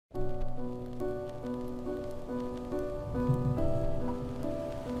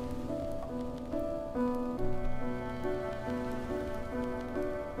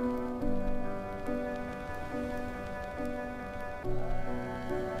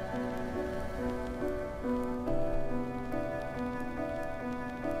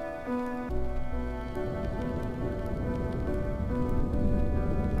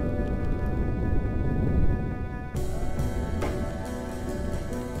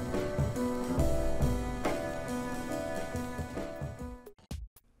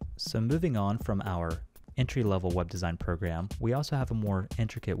So moving on from our entry-level web design program, we also have a more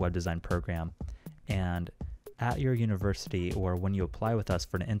intricate web design program. And at your university, or when you apply with us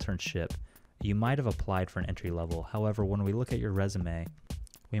for an internship, you might have applied for an entry level. However, when we look at your resume,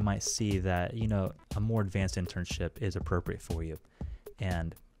 we might see that, a more advanced internship is appropriate for you.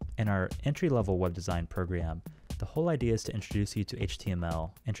 And in our entry-level web design program, the whole idea is to introduce you to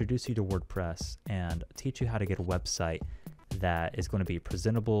HTML, introduce you to WordPress, and teach you how to get a website that is going to be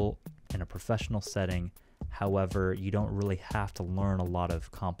presentable in a professional setting. However, you don't really have to learn a lot of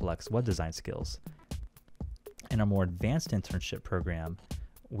complex web design skills. In a more advanced internship program,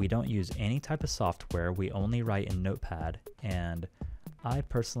 we don't use any type of software. We only write in Notepad, and I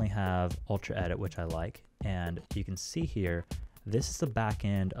personally have Ultra Edit, which I like. And you can see here, this is the back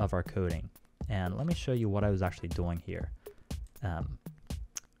end of our coding. And let me show you what I was actually doing here.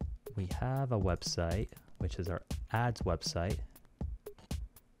 We have a website, which is our ads website.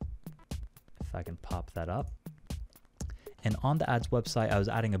 If I can pop that up. And on the ads website, I was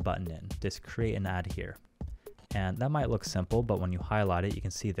adding a button in, this create an ad here. And that might look simple, but when you highlight it, you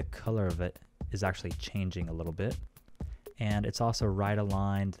can see the color of it is actually changing a little bit. And it's also right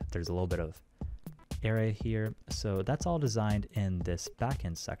aligned. There's a little bit of area here. So that's all designed in this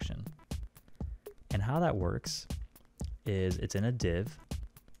backend section. And how that works is it's in a div,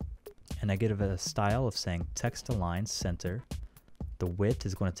 and I give it a style of saying text align center. The width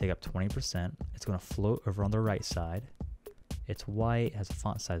is going to take up 20%. It's going to float over on the right side. It's white, has a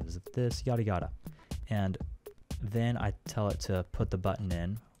font size of this, yada yada. And then I tell it to put the button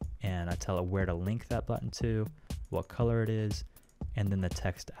in, and I tell it where to link that button to, what color it is, and then the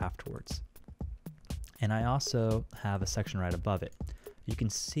text afterwards. And I also have a section right above it. You can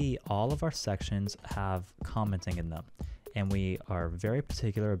see all of our sections have commenting in them, and we are very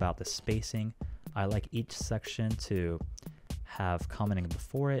particular about the spacing. I like each section to have commenting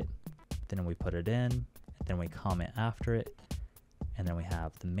before it, then we put it in, then we comment after it, and then we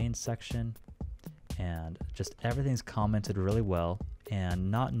have the main section, and just everything's commented really well.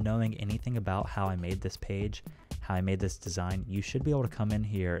 And not knowing anything about how I made this page, how I made this design, you should be able to come in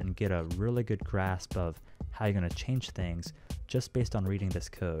here and get a really good grasp of how you're going to change things just based on reading this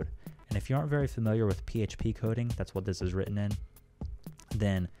code. And if you aren't very familiar with PHP coding, that's what this is written in,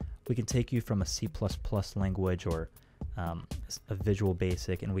 then we can take you from a C++ language or a Visual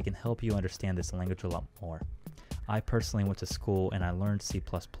Basic, and we can help you understand this language a lot more. I personally went to school and I learned C++,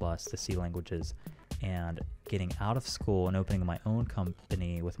 the C languages, and getting out of school and opening my own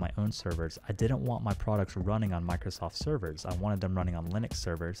company with my own servers, I didn't want my products running on Microsoft servers. I wanted them running on Linux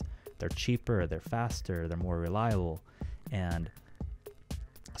servers. They're cheaper, they're faster, they're more reliable. And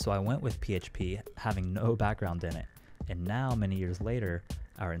so I went with PHP, having no background in it. And now, many years later,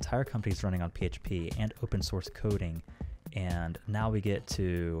 our entire company is running on PHP and open source coding. And now we get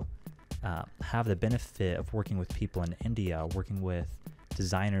to have the benefit of working with people in India, working with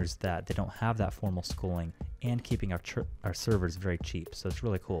designers that they don't have that formal schooling, and keeping our servers very cheap. So it's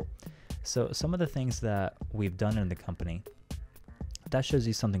really cool. So some of the things that we've done in the company, that shows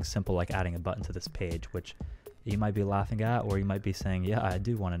you something simple like adding a button to this page, which you might be laughing at, or you might be saying, yeah, I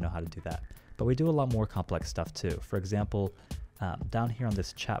do want to know how to do that. But we do a lot more complex stuff too. For example, down here on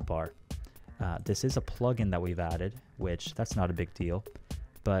this chat bar, this is a plugin that we've added, which that's not a big deal.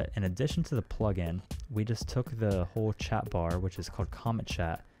 But in addition to the plugin, we just took the whole chat bar, which is called Comment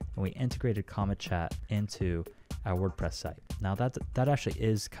Chat, and we integrated Comment Chat into our WordPress site. Now that actually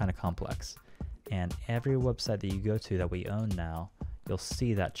is kind of complex, and every website that you go to that we own now, you'll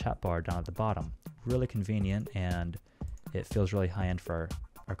see that chat bar down at the bottom. Really convenient, and it feels really high-end for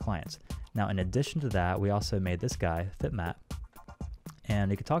our clients. Now, in addition to that, we also made this guy, FitMap, and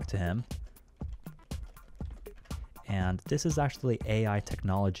you can talk to him. And this is actually AI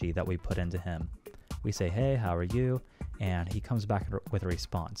technology that we put into him. We say, hey, how are you? And he comes back with a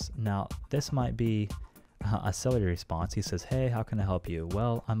response. Now, this might be a silly response. He says, hey, how can I help you?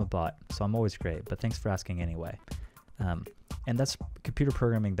 Well, I'm a bot, so I'm always great, but thanks for asking anyway. And that's computer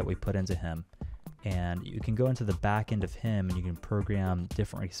programming that we put into him. And you can go into the back end of him and you can program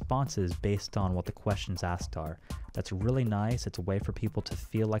different responses based on what the questions asked are. That's really nice. It's a way for people to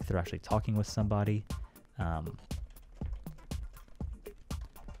feel like they're actually talking with somebody.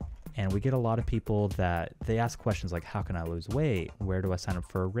 And we get a lot of people that they ask questions like, how can I lose weight? Where do I sign up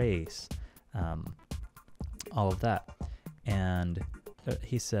for a race? All of that. And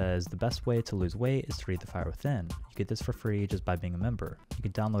he says, the best way to lose weight is to read The Fire Within. You get this for free just by being a member. You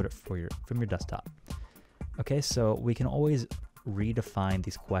can download it from your desktop. Okay, so we can always redefine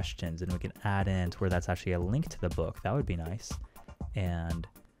these questions, and we can add in to where that's actually a link to the book. That would be nice. And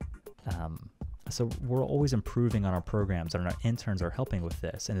So we're always improving on our programs, and our interns are helping with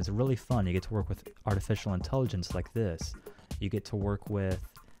this, and it's really fun. You get to work with artificial intelligence like this. You get to work with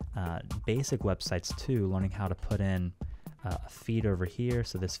basic websites too, learning how to put in a feed over here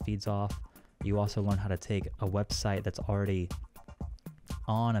so this feeds off. You also learn how to take a website that's already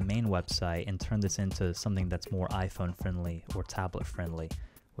on a main website and turn this into something that's more iPhone friendly or tablet friendly,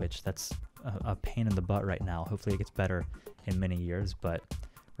 which that's a pain in the butt right now. Hopefully it gets better in many years, but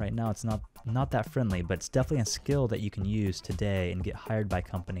right now it's not that friendly, but it's definitely a skill that you can use today and get hired by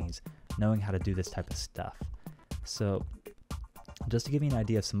companies knowing how to do this type of stuff. So just to give you an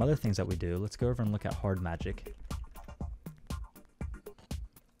idea of some other things that we do, let's go over and look at hard magic.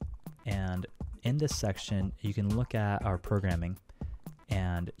 And in this section, you can look at our programming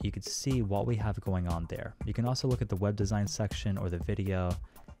and you can see what we have going on there. You can also look at the web design section or the video,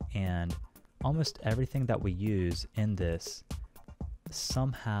 and almost everything that we use in this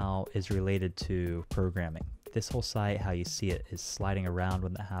somehow is related to programming. This whole site, how you see it, is sliding around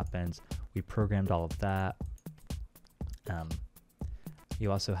when that happens. We programmed all of that. You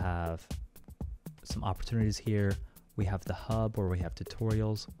also have some opportunities here. We have the hub where we have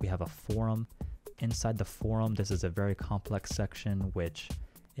tutorials. We have a forum. Inside the forum, this is a very complex section, which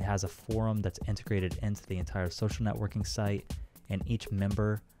it has a forum that's integrated into the entire social networking site, and each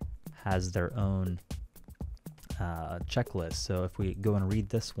member has their own checklist. So if we go and read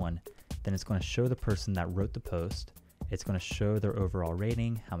this one, then it's going to show the person that wrote the post. It's going to show their overall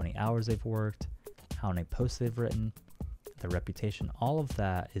rating, how many hours they've worked, how many posts they've written, their reputation. All of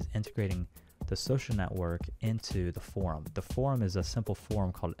that is integrating the social network into the forum. The forum is a simple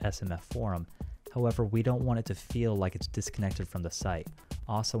forum called SMF forum. However, we don't want it to feel like it's disconnected from the site.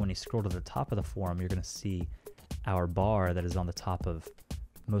 Also, when you scroll to the top of the forum, you're going to see our bar that is on the top of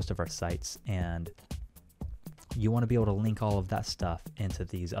most of our sites, and you want to be able to link all of that stuff into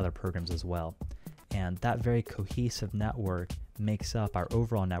these other programs as well. And that very cohesive network makes up our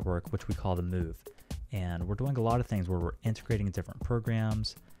overall network, which we call the Move. And we're doing a lot of things where we're integrating different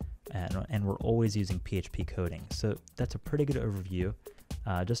programs, and we're always using PHP coding. So that's a pretty good overview.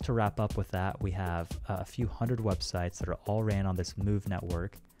 Just to wrap up with that, we have a few hundred websites that are all ran on this Move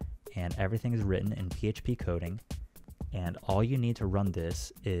network, and everything is written in PHP coding. And all you need to run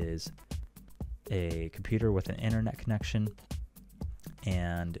this is a computer with an internet connection,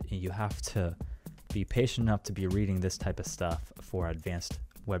 and you have to be patient enough to be reading this type of stuff for advanced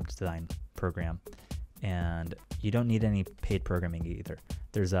web design program. And you don't need any paid programming either.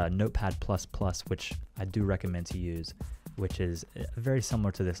 There's a Notepad++, which I do recommend to use, which is very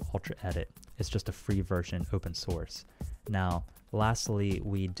similar to this Ultra Edit. It's just a free version, open source. Now, lastly,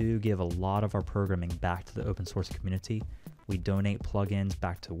 we do give a lot of our programming back to the open source community. We donate plugins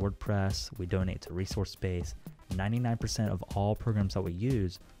back to WordPress. We donate to Resource Space. 99% of all programs that we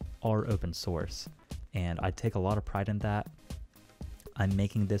use are open source, and I take a lot of pride in that. I'm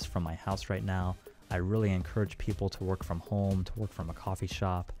making this from my house right now. I really encourage people to work from home, to work from a coffee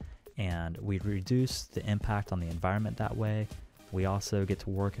shop, and we reduce the impact on the environment that way. We also get to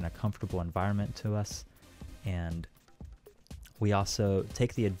work in a comfortable environment to us, and we also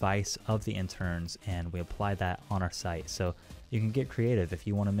take the advice of the interns and we apply that on our site. So you can get creative if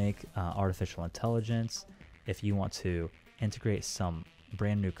you want to make artificial intelligence, if you want to integrate some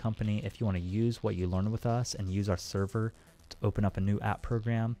brand new company, if you want to use what you learned with us and use our server to open up a new app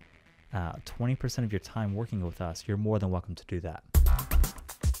program. 20% of your time working with us, you're more than welcome to do that.